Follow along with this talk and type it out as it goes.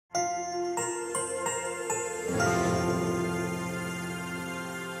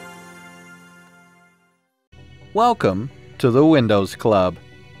Welcome to the Windows Club.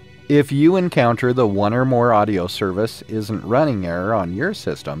 If you encounter the one or more audio service isn't running error on your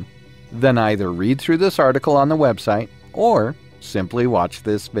system, then either read through this article on the website or simply watch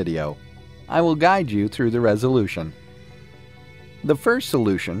this video. I will guide you through the resolution. The first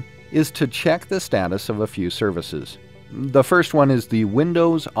solution is to check the status of a few services. The first one is the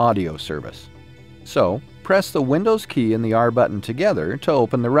Windows Audio service. So, press the Windows key and the R button together to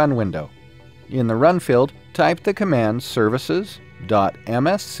open the Run window. In the Run field, type the command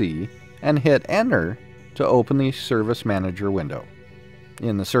services.msc and hit Enter to open the Service Manager window.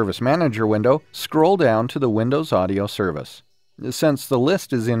 In the Service Manager window, scroll down to the Windows Audio service. Since the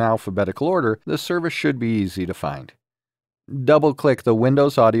list is in alphabetical order, the service should be easy to find. Double-click the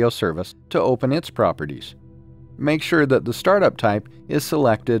Windows Audio service to open its properties. Make sure that the startup type is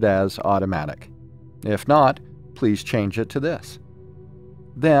selected as Automatic. If not, please change it to this.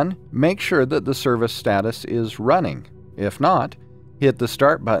 Then, make sure that the service status is Running. If not, hit the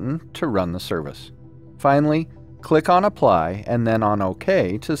Start button to run the service. Finally, click on Apply and then on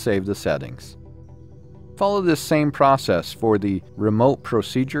OK to save the settings. Follow this same process for the Remote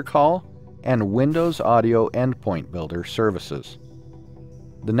Procedure Call and Windows Audio Endpoint Builder services.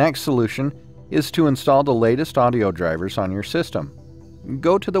 The next solution is to install the latest audio drivers on your system.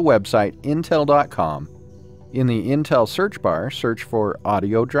 Go to the website intel.com. In the Intel search bar, search for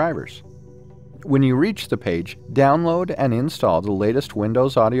Audio Drivers. When you reach the page, download and install the latest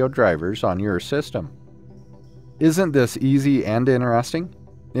Windows audio drivers on your system. Isn't this easy and interesting?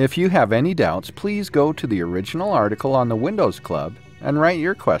 If you have any doubts, please go to the original article on the Windows Club and write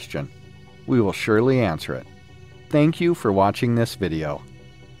your question. We will surely answer it. Thank you for watching this video.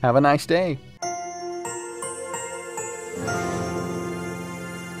 Have a nice day.